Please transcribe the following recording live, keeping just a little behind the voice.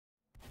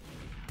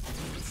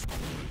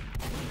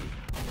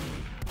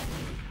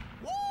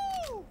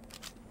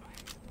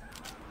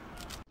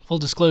Full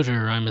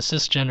disclosure, I'm a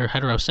cisgender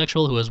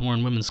heterosexual who has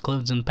worn women's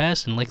clothes in the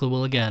past and likely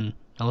will again.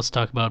 Now let's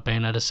talk about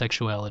Bayonetta's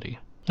sexuality.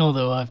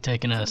 Although I've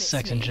taken a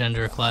sex and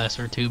gender class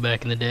or two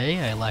back in the day,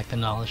 I lack the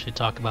knowledge to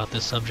talk about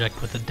this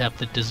subject with the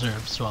depth it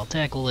deserves, so I'll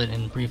tackle it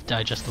in brief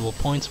digestible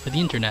points for the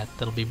internet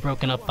that'll be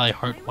broken up by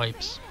heart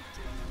wipes.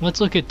 Let's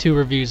look at 2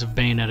 reviews of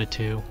Bayonetta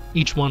 2,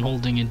 each one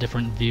holding a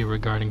different view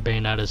regarding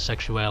Bayonetta's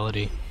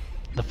sexuality.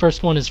 The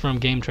first one is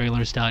from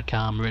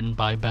GameTrailers.com, written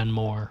by Ben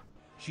Moore.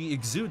 She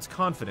exudes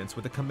confidence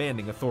with a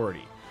commanding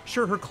authority.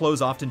 Sure, her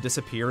clothes often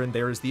disappear and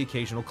there is the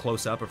occasional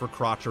close-up of her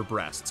crotch or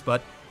breasts,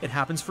 but it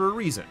happens for a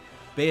reason.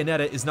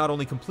 Bayonetta is not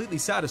only completely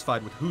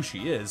satisfied with who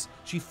she is,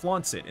 she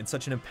flaunts it in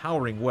such an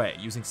empowering way,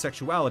 using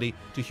sexuality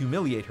to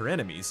humiliate her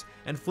enemies,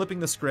 and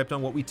flipping the script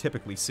on what we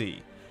typically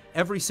see.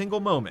 Every single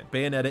moment,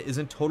 Bayonetta is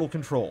in total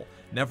control,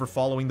 never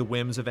following the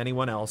whims of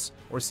anyone else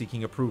or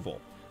seeking approval.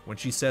 When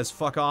she says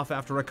fuck off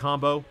after a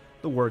combo,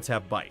 the words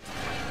have bite.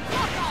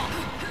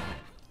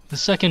 The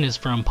second is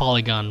from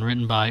Polygon,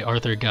 written by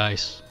Arthur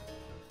Geis.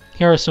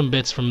 Here are some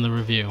bits from the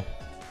review.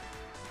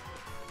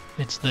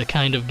 It's the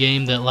kind of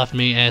game that left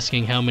me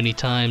asking how many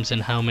times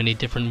and how many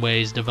different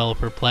ways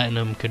developer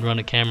Platinum could run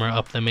a camera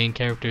up the main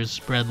character's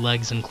spread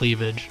legs and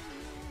cleavage.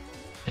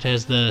 It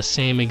has the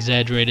same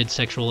exaggerated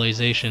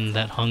sexualization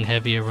that hung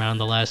heavy around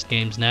the last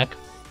game's neck.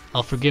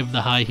 I'll forgive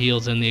the high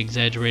heels and the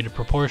exaggerated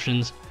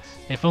proportions,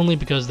 if only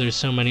because there's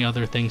so many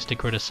other things to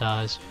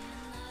criticize.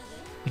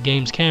 The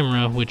game's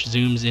camera, which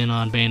zooms in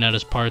on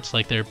Bayonetta's parts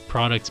like they're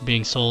products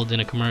being sold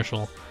in a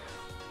commercial.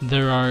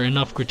 There are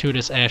enough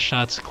gratuitous ass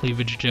shots,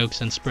 cleavage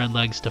jokes, and spread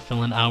legs to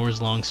fill an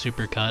hours-long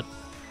supercut.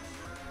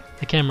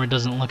 The camera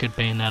doesn't look at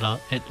Bayonetta,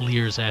 it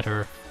leers at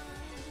her.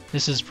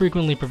 This is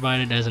frequently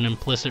provided as an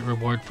implicit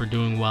reward for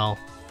doing well.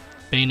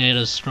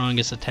 Bayonetta's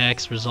strongest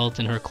attacks result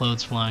in her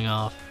clothes flying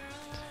off.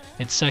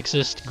 It's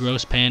sexist,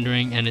 gross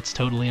pandering, and it's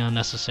totally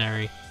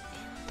unnecessary.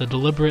 The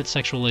deliberate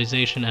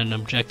sexualization and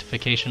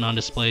objectification on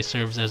display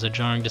serves as a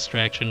jarring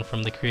distraction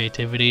from the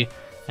creativity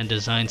and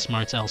design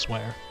smarts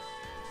elsewhere.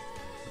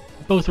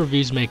 Both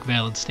reviews make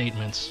valid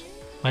statements.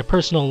 My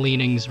personal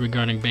leanings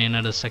regarding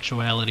Bayonetta's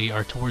sexuality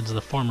are towards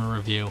the former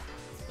review,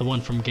 the one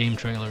from Game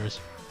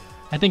Trailers.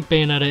 I think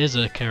Bayonetta is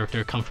a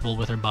character comfortable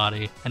with her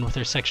body and with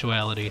her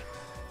sexuality,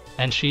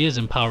 and she is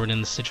empowered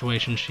in the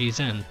situation she's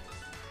in.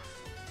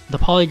 The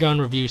Polygon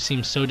review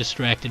seems so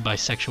distracted by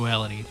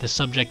sexuality, the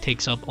subject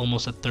takes up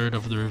almost a third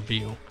of the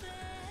review.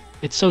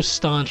 It's so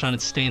staunch on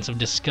its stance of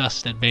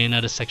disgust at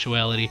Bayonetta's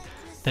sexuality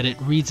that it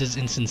reads as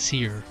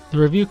insincere. The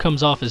review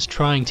comes off as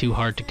trying too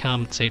hard to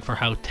compensate for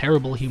how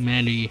terrible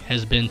humanity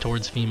has been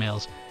towards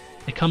females.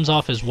 It comes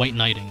off as white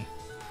knighting.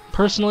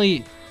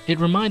 Personally, it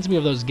reminds me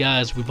of those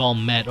guys we've all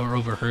met or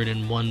overheard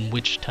in one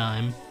witch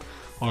time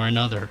or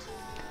another.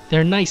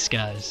 They're nice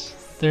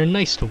guys. They're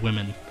nice to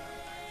women.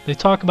 They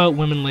talk about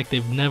women like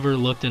they've never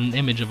looked at an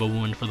image of a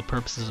woman for the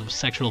purposes of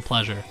sexual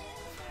pleasure.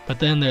 But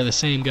then they're the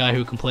same guy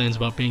who complains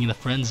about being in the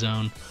friend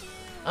zone.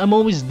 I'm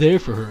always there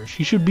for her.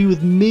 She should be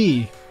with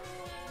me.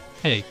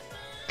 Hey,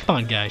 come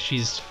on guy,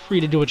 she's free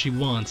to do what she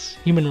wants.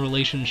 Human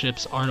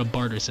relationships aren't a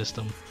barter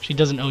system. She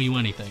doesn't owe you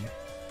anything.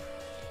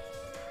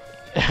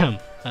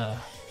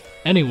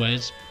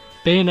 Anyways,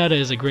 Bayonetta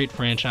is a great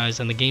franchise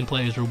and the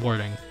gameplay is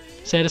rewarding.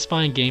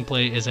 Satisfying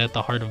gameplay is at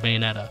the heart of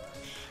Bayonetta.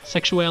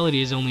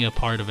 Sexuality is only a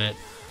part of it,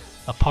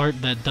 a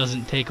part that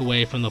doesn't take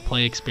away from the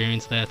play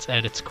experience that's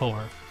at its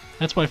core.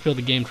 That's why I feel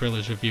the Game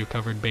Trailers review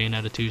covered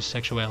Bayonetta 2's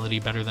sexuality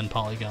better than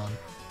Polygon.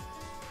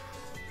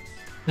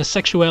 The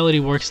sexuality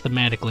works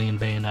thematically in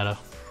Bayonetta.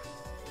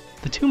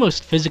 The 2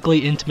 most physically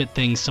intimate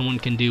things someone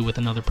can do with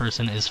another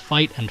person is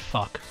fight and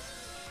fuck.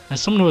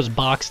 As someone who has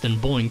boxed and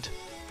boinked,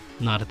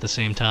 not at the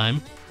same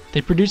time,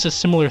 they produce a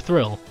similar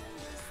thrill.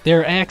 They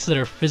are acts that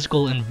are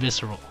physical and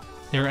visceral.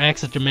 They are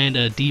acts that demand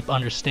a deep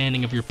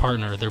understanding of your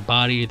partner, their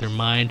body, their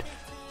mind,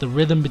 the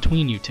rhythm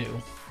between you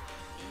two.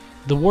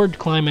 The word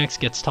climax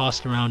gets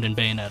tossed around in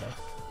Bayonetta.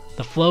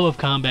 The flow of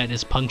combat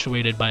is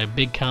punctuated by a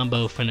big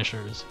combo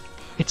finishers.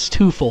 It's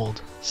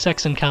twofold,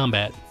 sex and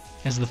combat,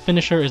 as the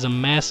finisher is a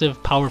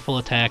massive, powerful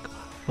attack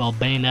while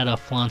Bayonetta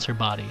flaunts her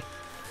body.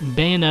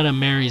 Bayonetta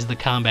marries the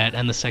combat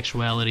and the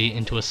sexuality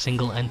into a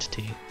single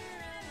entity.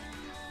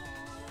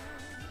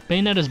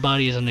 Bayonetta's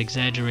body is an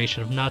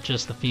exaggeration of not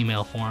just the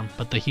female form,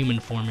 but the human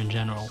form in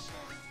general.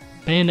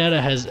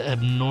 Bayonetta has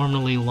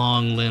abnormally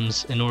long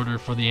limbs in order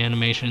for the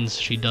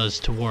animations she does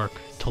to work,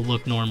 to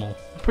look normal.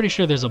 I'm pretty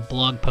sure there's a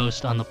blog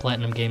post on the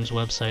Platinum Games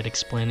website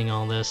explaining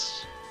all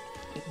this.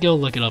 Go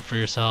look it up for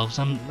yourselves.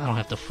 I don't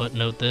have to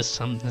footnote this.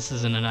 This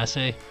isn't an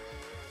essay.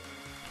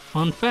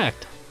 Fun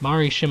fact,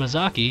 Mari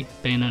Shimazaki,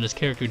 Bayonetta's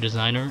character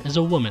designer, is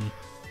a woman.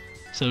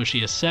 So is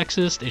she a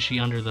sexist? Is she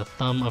under the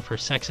thumb of her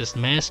sexist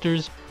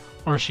masters?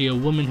 Or is she a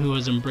woman who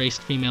has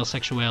embraced female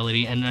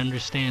sexuality and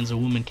understands a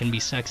woman can be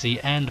sexy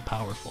and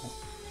powerful?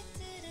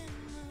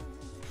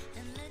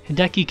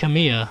 Hideki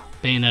Kamiya,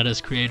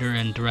 Bayonetta's creator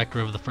and director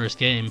of the first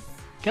game,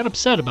 got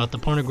upset about the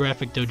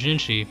pornographic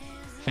doujinshi,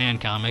 fan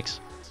comics,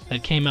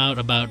 that came out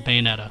about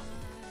Bayonetta.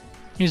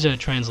 Here's a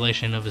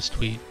translation of his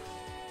tweet.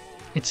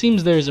 It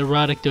seems there's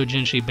erotic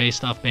doujinshi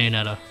based off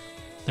Bayonetta.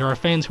 There are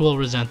fans who will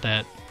resent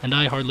that, and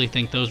I hardly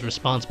think those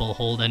responsible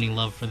hold any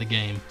love for the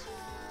game.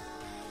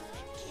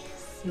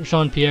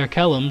 Jean-Pierre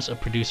Kellums, a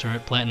producer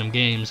at Platinum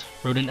Games,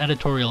 wrote an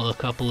editorial a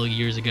couple of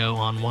years ago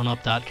on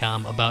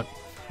oneup.com about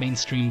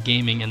mainstream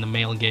gaming and the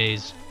male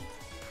gaze.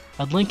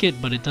 I'd link it,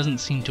 but it doesn't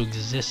seem to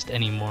exist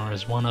anymore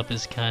as OneUp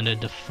is kinda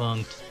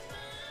defunct.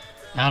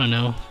 I don't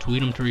know,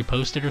 tweet him to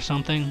repost it or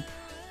something?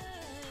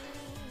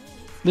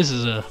 This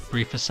is a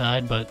brief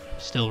aside, but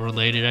still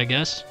related, I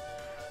guess.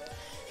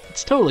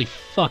 It's totally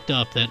fucked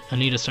up that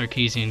Anita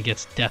Sarkeesian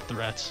gets death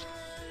threats.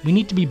 We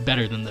need to be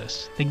better than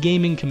this. The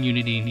gaming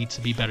community needs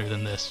to be better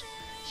than this.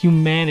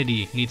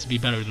 Humanity needs to be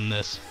better than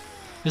this.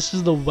 This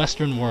is the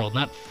Western world,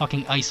 not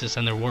fucking ISIS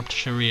and their warped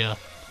Sharia.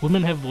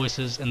 Women have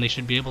voices, and they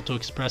should be able to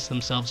express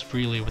themselves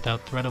freely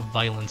without threat of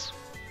violence.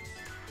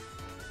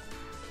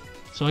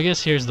 So I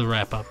guess here's the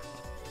wrap-up.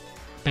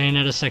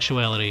 Bayonetta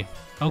sexuality.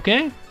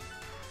 Okay?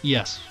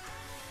 Yes.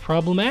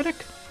 Problematic?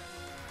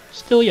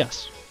 Still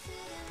yes.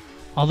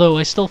 Although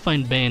I still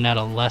find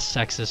Bayonetta less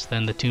sexist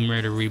than the Tomb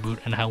Raider reboot,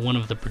 and how one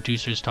of the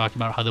producers talked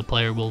about how the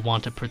player will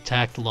want to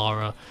protect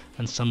Lara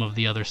and some of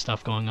the other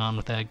stuff going on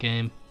with that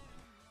game.